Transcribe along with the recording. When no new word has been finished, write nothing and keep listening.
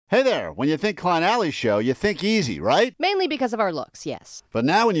Hey there, when you think Klein Alley Show, you think easy, right? Mainly because of our looks, yes. But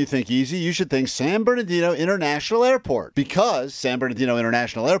now when you think easy, you should think San Bernardino International Airport. Because San Bernardino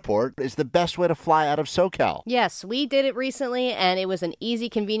International Airport is the best way to fly out of SoCal. Yes, we did it recently, and it was an easy,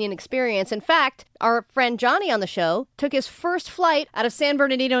 convenient experience. In fact, our friend Johnny on the show took his first flight out of San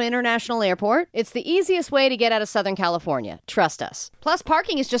Bernardino International Airport. It's the easiest way to get out of Southern California. Trust us. Plus,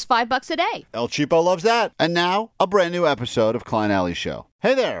 parking is just $5 a day. El Cheapo loves that. And now, a brand new episode of Klein Alley Show.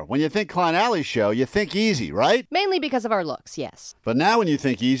 Hey there, when you think Klein Alley Show, you think easy, right? Mainly because of our looks, yes. But now when you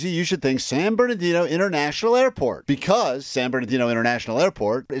think easy, you should think San Bernardino International Airport. Because San Bernardino International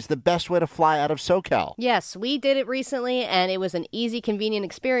Airport is the best way to fly out of SoCal. Yes, we did it recently, and it was an easy, convenient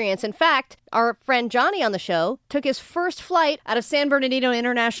experience. In fact, our friend Johnny on the show took his first flight out of San Bernardino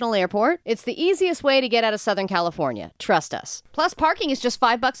International Airport. It's the easiest way to get out of Southern California. Trust us. Plus, parking is just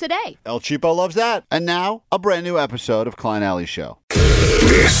 $5 a day. El Cheapo loves that. And now, a brand new episode of Klein Alley Show.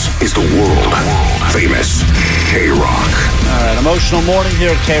 This is the world-famous K-Rock. All right, emotional morning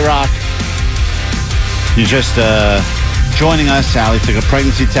here at K-Rock. You just joining us. Allie took a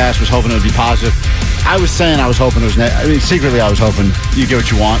pregnancy test, was hoping it would be positive. I was saying I was hoping it was secretly I was hoping you get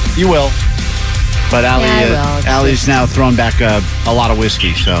what you want. You will. But Allie's now throwing back a lot of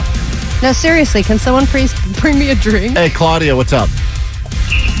whiskey, so. No, seriously, can someone please bring me a drink? Hey, Claudia, what's up?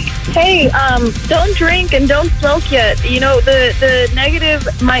 Hey, don't drink and don't smoke yet. You know, the negative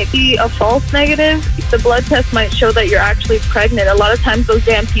might be a false negative. The blood test might show that you're actually pregnant. A lot of times those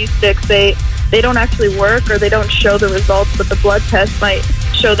damn pee sticks, they don't actually work or they don't show the results, but the blood test might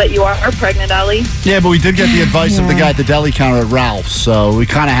show that you are pregnant, Allie. Yeah, but we did get the advice of the guy at the deli counter at Ralph's, so we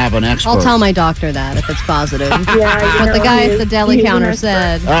kind of have an expert. I'll tell my doctor that if it's positive. Yeah, what the guy at the deli counter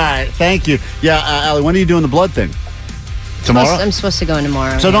said. All right, thank you. Yeah, Allie, when are you doing the blood thing? Tomorrow? I'm supposed to go in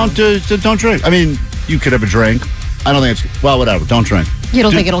tomorrow. So don't drink. I mean, you could have a drink. I don't think it's... Well, whatever. Don't drink. You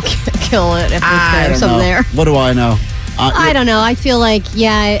don't think it'll kill it if there's something there? What do I know? I don't know. I feel like,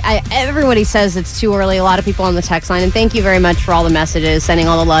 everybody says it's too early. A lot of people on the text line. And thank you very much for all the messages, sending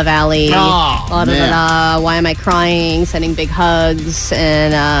all the love, Allie. Why am I crying? Sending big hugs.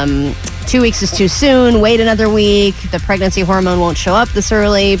 And 2 weeks is too soon. Wait another week. The pregnancy hormone won't show up this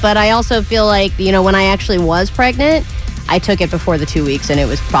early. But I also feel like, when I actually was pregnant, I took it before the 2 weeks, and it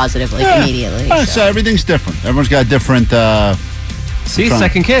was positive, immediately. So everything's different. Everyone's got different...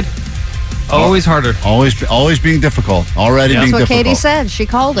 second kid. Always harder. Always being difficult. Already being difficult. That's what Katie said. She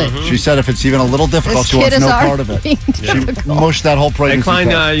called it. Mm-hmm. She said if it's even a little difficult, she wants no part of it. She mushed that whole pregnancy. Hey,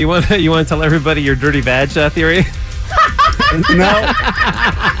 Klein, you want to tell everybody your dirty vag theory?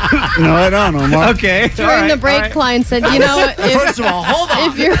 No, I don't, Omar. Okay. During the break, Klein said, what? First of all, hold on.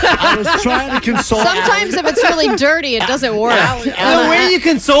 I was trying to console. Sometimes if it's really dirty, it doesn't work. The way you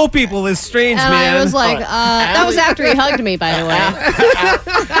console people is strange, and man. I was like, that was after he hugged me, by the way.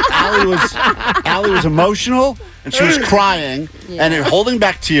 Allie was emotional, and she was crying, and holding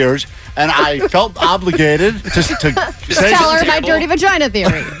back tears. And I felt obligated to tell her my dirty vagina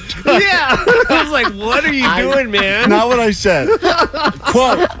theory. Yeah. I was like, what are you doing, man? Not what I said.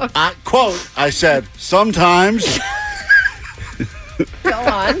 Quote, I said, sometimes... Go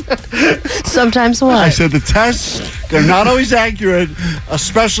on. Sometimes what? I said the tests, they're not always accurate,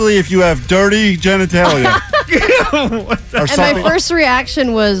 especially if you have dirty genitalia. And my first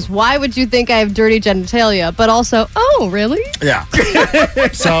reaction was, why would you think I have dirty genitalia? But also, oh, really? Yeah.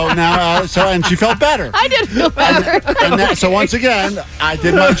 So now, and she felt better. I did feel better. So once again, I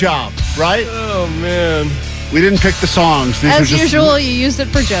did my job, right? Oh, man. We didn't pick the songs. As usual, you used it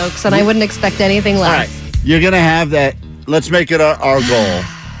for jokes, and I wouldn't expect anything less. All right. You're going to have that. Let's make it our goal.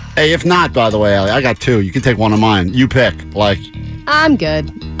 Hey, if not, by the way, Allie, I got two. You can take one of mine. You pick. I'm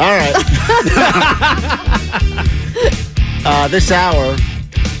good. All right. This hour,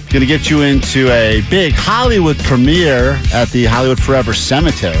 going to get you into a big Hollywood premiere at the Hollywood Forever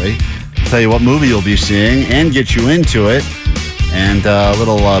Cemetery. Tell you what movie you'll be seeing and get you into it. And a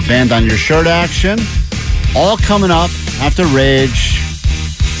little band on your shirt action. All coming up after Rage.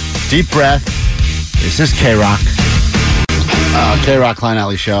 Deep breath. This is K-Rock. K-Rock Klein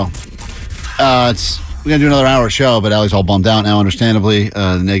Alley Show. We're going to do another hour show, but Allie's all bummed out now, understandably,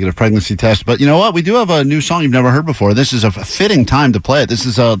 the negative pregnancy test. But you know what? We do have a new song you've never heard before. This is a fitting time to play it. This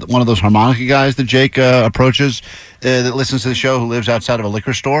is one of those harmonica guys that Jake approaches that listens to the show who lives outside of a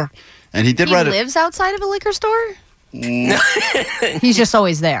liquor store. And he lives outside of a liquor store? He's just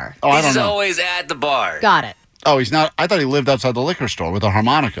always there. Oh, I don't know. He's always at the bar. Got it. Oh, he's not. I thought he lived outside the liquor store with a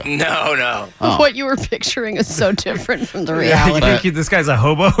harmonica. No. Oh. What you were picturing is so different from the reality. You think this guy's a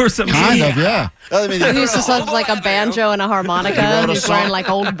hobo or something? Kind of, yeah. I mean, he used to sound like a banjo and a harmonica. He's wearing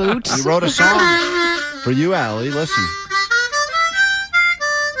old boots. He wrote a song for you, Allie. Listen.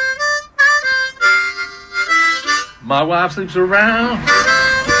 My wife sleeps around.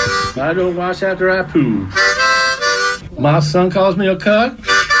 I don't wash after I poo. My son calls me a cuck.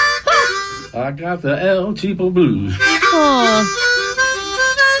 I got the El Cheapo blues. Oh.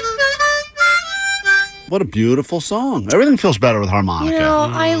 What a beautiful song. Everything feels better with harmonica. You know,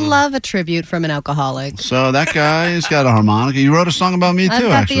 I love a tribute from an alcoholic. So that guy's got a harmonica. You wrote a song about me, too, I've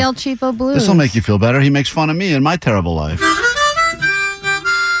got actually. the El Cheapo Blues. This will make you feel better. He makes fun of me and my terrible life.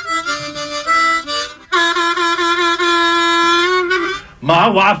 My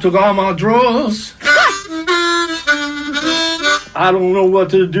wife took all my drawers. I don't know what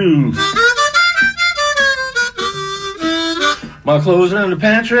to do. My clothes are in the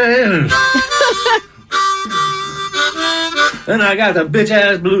pantry. And I got the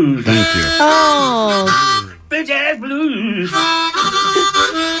bitch-ass blues. Thank you. Oh. Bitch-ass blues.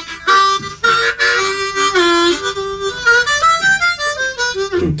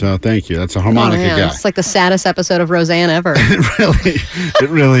 Thank you. That's a harmonica guy. It's like the saddest episode of Roseanne ever. It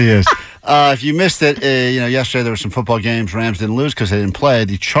really is. If you missed it, yesterday there were some football games. Rams didn't lose because they didn't play.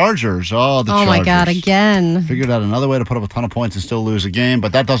 The Chargers, Chargers. Oh, my God, again. Figured out another way to put up a ton of points and still lose a game,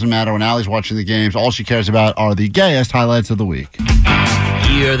 but that doesn't matter when Allie's watching the games. All she cares about are the gayest highlights of the week.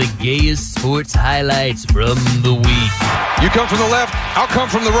 Here are the gayest sports highlights from the week. You come from the left, I'll come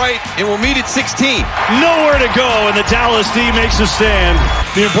from the right, and we'll meet at 16. Nowhere to go, and the Dallas D makes a stand.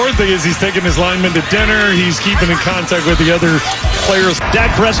 The important thing is he's taking his linemen to dinner. He's keeping in contact with the other players. Dak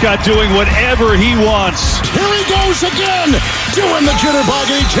Prescott doing whatever he wants. Here he goes again, doing the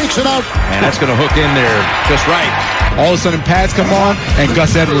jitterbug, and he takes it out. Man, that's going to hook in there just right. All of a sudden, pads come on, and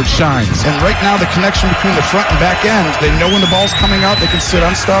Gus Edwards shines. And right now, the connection between the front and back end, they know when the ball's coming out, they can sit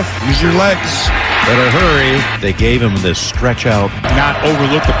on stuff, use your legs. Better hurry. They gave him this stretch out. Not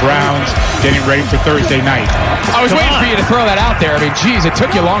overlook the Browns getting ready for Thursday night. I was waiting for you to throw that out there. I mean, geez, it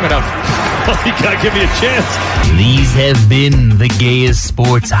took you long enough. You got to give me a chance. These have been the gayest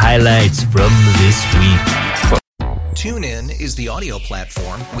sports highlights from this week. TuneIn is the audio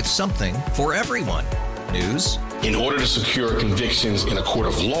platform with something for everyone. News. In order to secure convictions in a court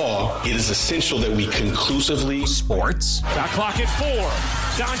of law, it is essential that we conclusively. Sports. Got clock at 4.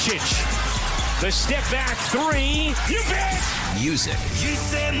 Doncic. The step back 3. You bet. Music. You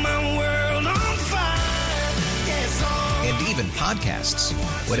set my world on fire. Yes, and even podcasts.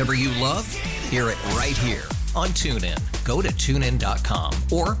 Whatever you love, hear it right here on TuneIn. Go to TuneIn.com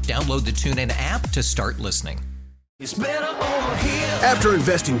or download the TuneIn app to start listening. It's better over here. After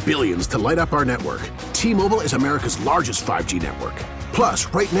investing billions to light up our network, T-Mobile is America's largest 5G network. Plus,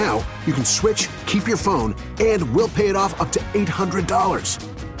 right now, you can switch, keep your phone, and we'll pay it off up to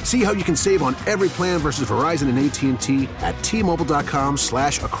 $800. See how you can save on every plan versus Verizon and AT&T at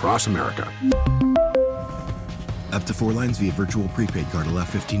T-Mobile.com/across America. Up to 4 lines via virtual prepaid card. Allow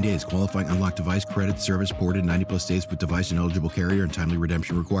 15 days. Qualifying unlocked device credit service ported 90-plus days with device and eligible carrier and timely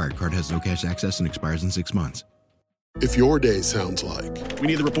redemption required. Card has no cash access and expires in 6 months. If your day sounds like, we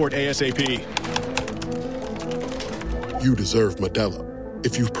need the report ASAP, you deserve Modelo.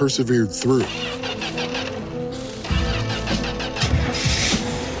 If you've persevered through,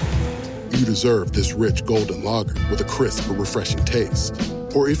 you deserve this rich golden lager with a crisp but refreshing taste.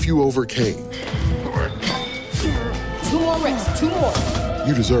 Or if you overcame, 2 more reps, 2 more.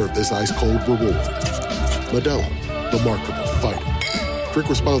 You deserve this ice-cold reward. Modelo, the mark of a fighter. Drink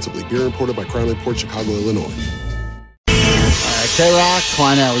responsibly. Beer imported by Crown Imports, Chicago, Illinois. K-Rock,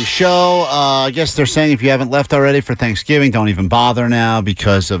 Klein Alley Show. I guess they're saying if you haven't left already for Thanksgiving, don't even bother now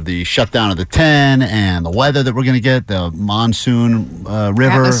because of the shutdown of the 10 and the weather that we're going to get, the monsoon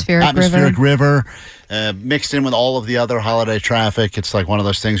river, atmospheric river, mixed in with all of the other holiday traffic. It's like one of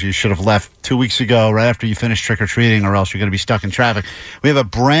those things you should have left 2 weeks ago, right after you finish trick-or-treating, or else you're going to be stuck in traffic. We have a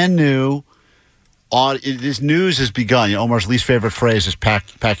brand new... this news has begun. Omar's least favorite phrase is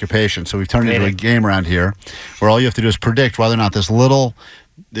pack your patience. So we've turned it into a game around here where all you have to do is predict whether or not this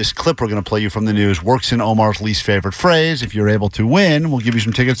clip we're going to play you from the news works in Omar's least favorite phrase. If you're able to win, we'll give you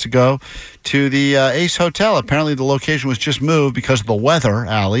some tickets to go to the Ace Hotel. Apparently the location was just moved because of the weather,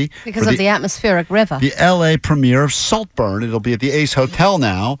 Allie. Because of the atmospheric river. The L.A. premiere of Saltburn. It'll be at the Ace Hotel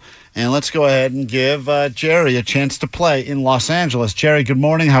now. And let's go ahead and give Jerry a chance to play in Los Angeles. Jerry, good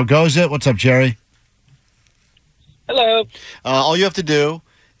morning. How goes it? What's up, Jerry? Hello. All you have to do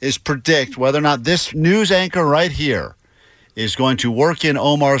is predict whether or not this news anchor right here is going to work in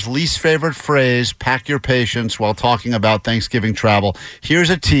Omar's least favorite phrase, pack your patience, while talking about Thanksgiving travel. Here's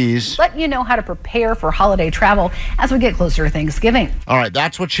a tease. Let you know how to prepare for holiday travel as we get closer to Thanksgiving. All right,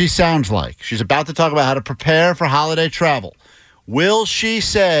 that's what she sounds like. She's about to talk about how to prepare for holiday travel. Will she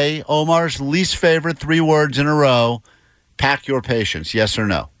say Omar's least favorite 3 words in a row, pack your patience, yes or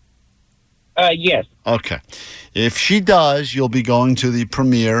no? Yes. Okay. If she does, you'll be going to the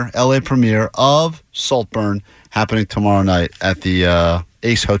LA premiere of Saltburn, happening tomorrow night at the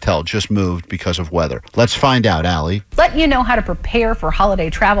Ace Hotel. Just moved because of weather. Let's find out, Allie. Letting you know how to prepare for holiday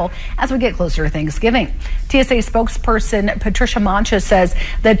travel as we get closer to Thanksgiving. TSA spokesperson Patricia Mancha says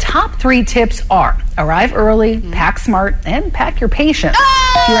the top 3 tips are arrive early, pack smart, and pack your patience.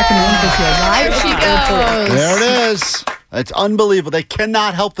 She recommends that you arrive at the airport. There it is. It's unbelievable. They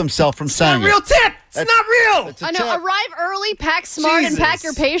cannot help themselves from saying Real tip. It's not real. I know. Arrive early, pack smart, and pack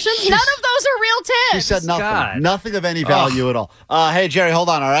your patience. None of those are real tips. She said nothing. Nothing of any value at all. Hey, Jerry, hold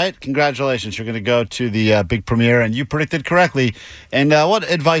on, all right? Congratulations. You're going to go to the big premiere, and you predicted correctly. And what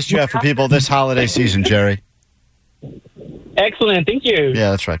advice do you have for people this holiday season, Jerry? Excellent. Thank you.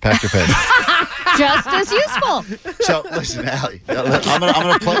 Yeah, that's right. Pack your patience. Just as useful. So, listen, Allie, I'm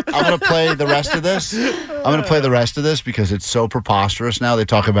gonna play the rest of this. I'm going to play the rest of this because it's so preposterous now. They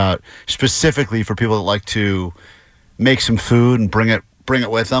talk about specifically for people that like to make some food and bring it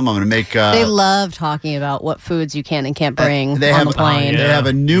with them. I'm going to make... they love talking about what foods you can and can't bring on the plane. They have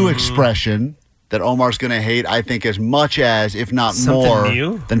a new expression that Omar's going to hate, I think, as much as, if not more,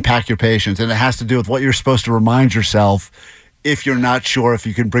 than pack your patience. And it has to do with what you're supposed to remind yourself if you're not sure if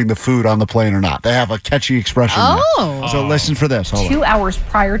you can bring the food on the plane or not. They have a catchy expression there. So listen for this. Hold on. 2 hours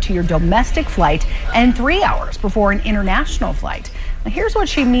prior to your domestic flight and 3 hours before an international flight. Now, here's what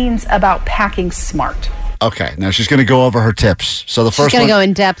she means about packing smart. Okay, now she's going to go over her tips. So the first she's going to go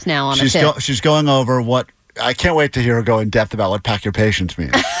in depth now on a tip. She's going over what... I can't wait to hear her go in depth about what pack your patience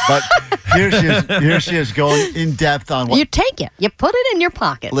means. But here she is going in depth on what... You take it. You put it in your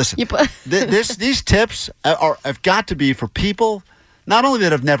pocket. Listen, these tips have got to be for people not only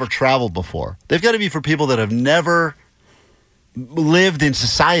that have never traveled before, they've got to be for people that have never lived in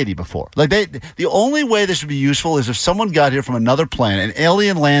society before. Like the only way this would be useful is if someone got here from another planet, an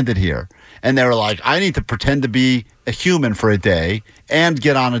alien landed here, and they were like, I need to pretend to be a human for a day and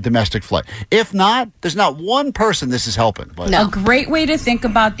get on a domestic flight. If not, there's not one person this is helping. But. A great way to think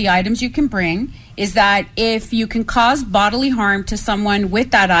about the items you can bring is that if you can cause bodily harm to someone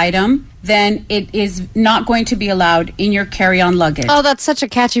with that item, then it is not going to be allowed in your carry-on luggage. Oh, that's such a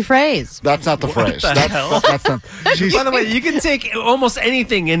catchy phrase. That's not the phrase. That's not, by the way, you can take almost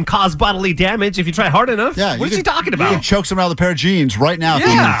anything and cause bodily damage if you try hard enough. Yeah, what is he talking about? You can choke someone out with a pair of jeans right now if you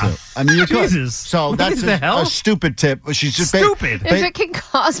need to. I mean, you could. Jesus. So that's a stupid tip. She's just stupid. If it can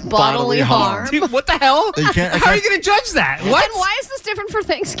cause bodily harm. Dude, what the hell? How are you going to judge that? What? And why is this different for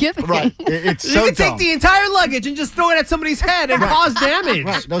Thanksgiving? Right. It's so you can take the entire luggage and just throw it at somebody's head and cause damage.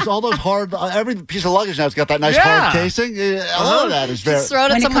 Right. All those hard, every piece of luggage now has got that nice hard casing. All of that is very...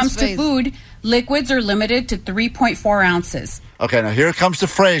 When it comes to food, liquids are limited to 3.4 ounces. Okay, now here comes the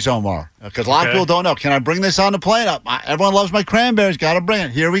phrase, Omar, because a lot of people don't know. Can I bring this on the plane? Everyone loves my cranberries. Got to bring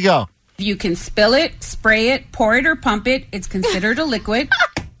it. Here we go. You can spill it, spray it, pour it, or pump it. It's considered a liquid.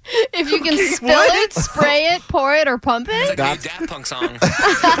 If you can spill it, spray it, pour it, or pump it? It's a great Daft Punk song.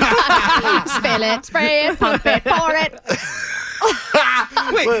 Spill it, spray it, pump it, pour it.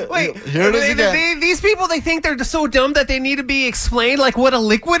 Wait. Here it is again. These people, they think they're so dumb that they need to be explained like what a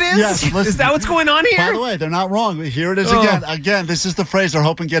liquid is? Yes. Listen, is that what's going on here? By the way, they're not wrong. Here it is again. Again, this is the phrase they're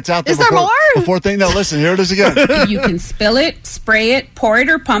hoping gets out there. Is there more? No, listen, here it is again. You can spill it, spray it, pour it,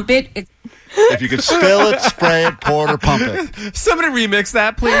 or pump it. If you could spill it, spray it, pour it, or pump it. Somebody remix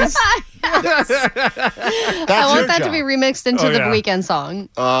that, please. I want that to be remixed into the weekend song.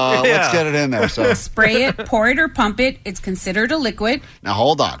 Let's get it in there. So spray it, pour it, or pump it. It's considered a liquid. Now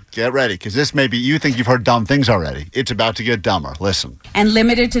hold on. Get ready, because this may be, you think you've heard dumb things already. It's about to get dumber. Listen. And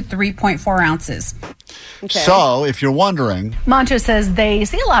limited to 3.4 ounces. Okay. So, if you're wondering... Mancha says they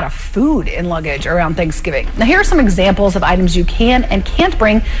see a lot of food in luggage around Thanksgiving. Now, here are some examples of items you can and can't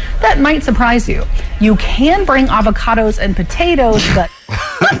bring that might surprise you. You can bring avocados and potatoes, but...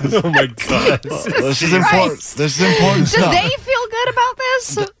 Oh, my God. This is important. This is important stuff. Do they feel good about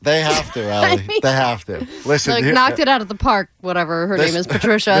this? They have to, Allie. They have to. Listen. Knocked it out of the park, whatever. Her name is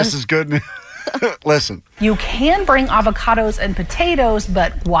Patricia. This is good news. Listen. You can bring avocados and potatoes,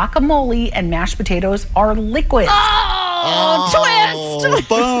 but guacamole and mashed potatoes are liquids. Twist!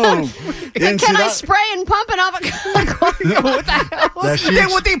 Boom! Can I spray and pump an avocado? What the hell?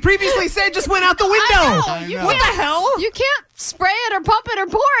 What they previously said just went out the window. I know. What the hell? You can't spray it or pump it or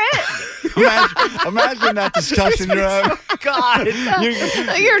pour it. Imagine that discussion you're having. God.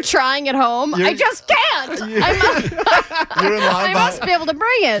 You're trying at home. I just can't. You're in line I must be able to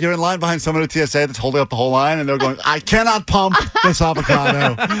bring it. You're in line behind someone at TSA that's holding up the whole line, and they're going, I cannot pump this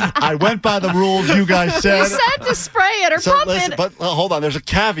avocado. I went by the rules you guys said. You said to spray it or pump it. But hold on, there's a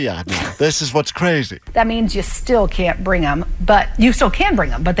caveat now. This is what's crazy. That means you still can't bring them, but you still can bring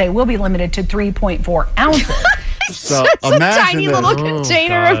them, but they will be limited to 3.4 ounces. So it's a imagine tiny this. little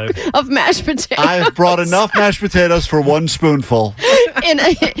container of mashed potatoes. I've brought enough mashed potatoes for one spoonful.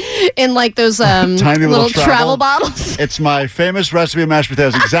 in like those tiny little travel bottles. It's my famous recipe of mashed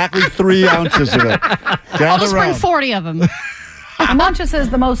potatoes. Exactly 3 ounces of it. I'll just bring 40 of them. Amancha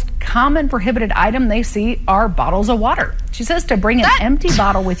says the most common prohibited item they see are bottles of water. She says to bring an empty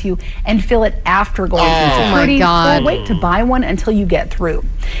bottle with you and fill it after going through security. Oh my God. Or wait to buy one until you get through.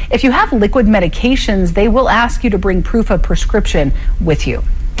 If you have liquid medications, they will ask you to bring proof of prescription with you.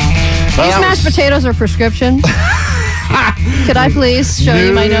 These mashed potatoes are prescription. Could I please show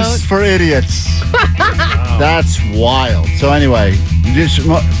you my note? News for idiots. That's wild. So anyway,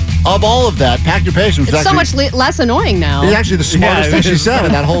 of all of that, pack your patience. It's so much less annoying now. It's actually the smartest thing she said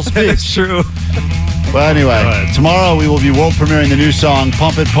in that whole speech. It's true. Well, anyway, tomorrow we will be world premiering the new song,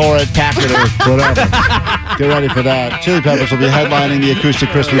 Pump It, Pour It, Pack It, or whatever. Get ready for that. Chili Peppers will be headlining the Acoustic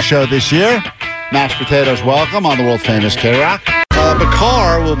Christmas Show this year. Mashed Potatoes, welcome on the world-famous K-Rock.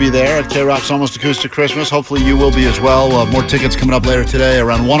 Bakar will be there at K-Rock's Almost Acoustic Christmas. Hopefully you will be as well. We'll have more tickets coming up later today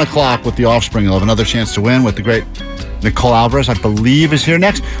around 1 o'clock with The Offspring. You'll have another chance to win with the great Nicole Alvarez, I believe, is here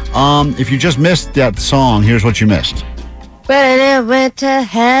next. If you just missed that song, here's what you missed. When I went to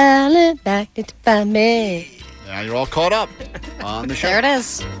hell and back to find me. Yeah, you're all caught up on the show. There it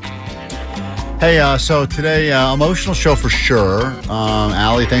is. Hey, so today, emotional show for sure.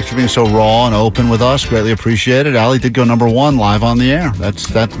 Allie, thanks for being so raw and open with us. Greatly appreciated. Allie did go #1 live on the air.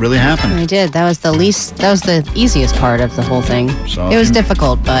 That really happened. I did. That was the easiest part of the whole thing. So it was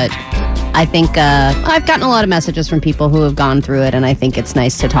difficult, but I think I've gotten a lot of messages from people who have gone through it, and I think it's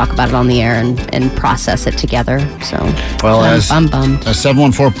nice to talk about it on the air and process it together. So, well, I'm bummed. As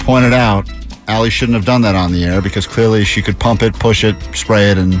 714 pointed out, Allie shouldn't have done that on the air because clearly she could pump it, push it, spray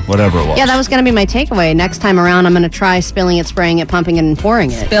it, and whatever it was. Yeah, that was going to be my takeaway. Next time around, I'm going to try spilling it, spraying it, pumping it, and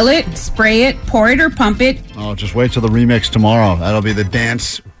pouring it. Spill it, spray it, pour it, or pump it. Oh, just wait till the remix tomorrow. That'll be the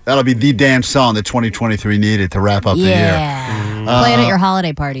dance. That'll be the dance song that 2023 needed to wrap up the year. Play it at your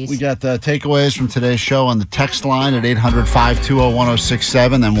holiday parties. We got the takeaways from today's show on the text line at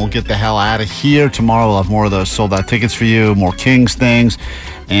 800-520-1067. Then we'll get the hell out of here. Tomorrow we'll have more of those sold-out tickets for you, more Kings things,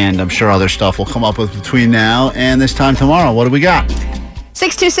 and I'm sure other stuff will come up with between now and this time tomorrow. What do we got?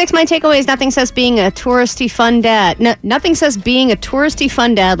 626, my takeaway is nothing says being a touristy fun dad. No, nothing says being a touristy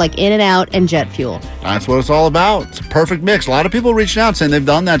fun dad like In-N-Out and jet fuel. That's what it's all about. It's a perfect mix. A lot of people reaching out saying they've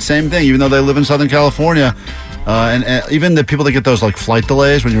done that same thing, even though they live in Southern California. And even the people that get those like flight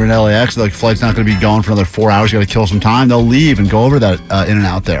delays when you're in LAX, like flight's not going to be going for another 4 hours. You got to kill some time. They'll leave and go over that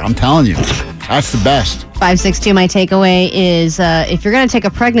In-N-Out there. I'm telling you, that's the best. 562, my takeaway is if you're going to take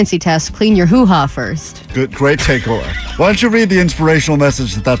a pregnancy test, clean your hoo-ha first. Good, great takeaway. Why don't you read the inspirational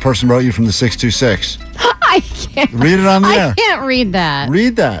message that person wrote you from the 626? I can't. Read it on the air. I can't read that.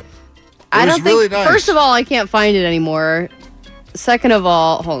 Read that. I don't really think. nice. First of all, I can't find it anymore. Second of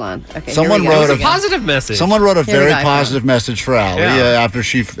all, hold on. Okay, Someone wrote a positive message. Someone wrote a Here we very go. positive message for Allie after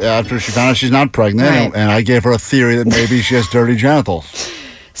she found out she's not pregnant, Right. and I gave her a theory that maybe she has dirty genitals.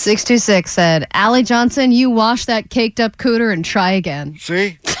 626 said, Allie Johnson, you wash that caked up cooter and try again.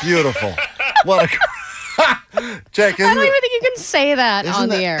 See? Beautiful. What a... Jake, I don't even think you can say that on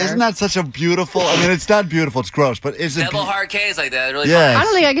the air. Isn't that such a beautiful... I mean, it's not beautiful. It's gross, but is it... Double hard K's like that. Really Yes. I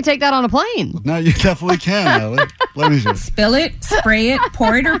don't think I could take that on a plane. No, you definitely can, Allie. Let me see. Spill it, spray it,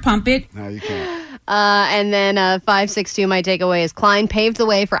 pour it, or pump it. No, you can't. And then 562, my takeaway is Klein paved the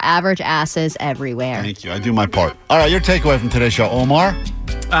way for average asses everywhere. Thank you. I do my part. All right, your takeaway from today's show, Omar?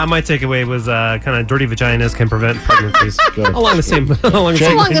 My takeaway was kind of dirty vaginas can prevent pregnancies. along the same lines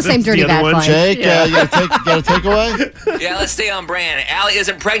dirty as the other ones. Jake, you got a takeaway? Yeah, let's stay on brand. Allie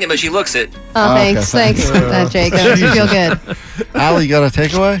isn't pregnant, but she looks it. Oh, thanks, Jake. That makes me feel good. Allie, you got a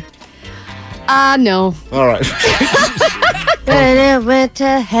takeaway? No. All right. When I went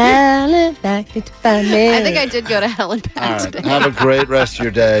to hell and back to find me. I think I did go to hell and back All right. today. Have a great rest of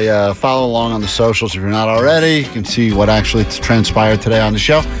your day. Follow along on the socials if you're not already. You can see what actually transpired today on the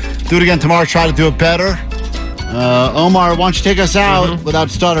show. Do it again tomorrow. Try to do it better. Omar, why don't you take us out without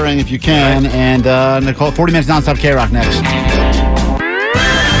stuttering if you can. And Nicole, 40 minutes nonstop K-Rock next.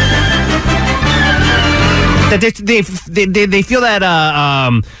 They feel that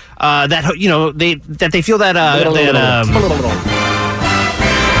that they feel that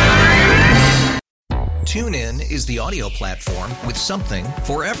TuneIn is the audio platform with something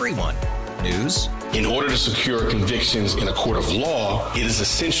for everyone. News. In order to secure convictions in a court of law, it is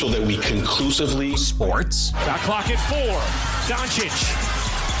essential that we conclusively. Sports. Shot clock at 4. Doncic.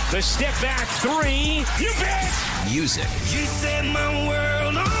 The step back 3. You bet. Music. You set my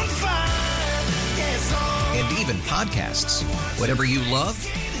world on fire. Yes, and even podcasts. Whatever you love,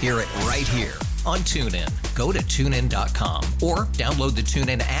 hear it right here on TuneIn. Go to TuneIn.com or download the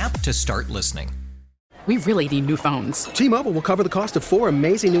TuneIn app to start listening. We really need new phones. T-Mobile will cover the cost of 4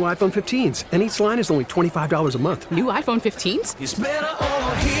 amazing new iPhone 15s, and each line is only $25 a month. New iPhone 15s? It's better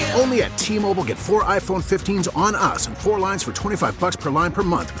over here. Only at T-Mobile, get 4 iPhone 15s on us and 4 lines for $25 per line per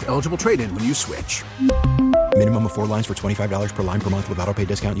month with eligible trade-in when you switch. Minimum of 4 lines for $25 per line per month with autopay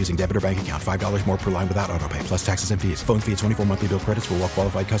discount using debit or bank account. $5 more per line without autopay, plus taxes and fees. Phone fee at 24 monthly bill credits for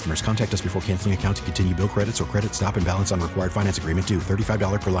well-qualified customers. Contact us before canceling account to continue bill credits or credit stop and balance on required finance agreement due.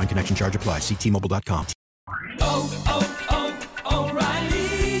 $35 per line connection charge applies. See T-Mobile.com.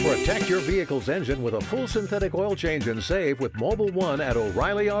 O'Reilly. Protect your vehicle's engine with a full synthetic oil change and save with Mobile One at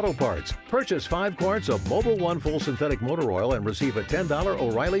O'Reilly Auto Parts. Purchase 5 quarts of Mobile One full synthetic motor oil and receive a $10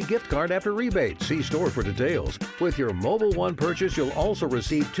 O'Reilly gift card after rebate. See store for details. With your Mobile One purchase, you'll also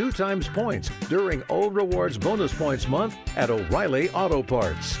receive 2 times points during O Rewards Bonus Points Month at O'Reilly Auto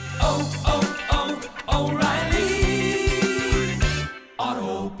Parts. O'Reilly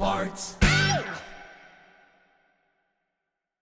Auto Parts.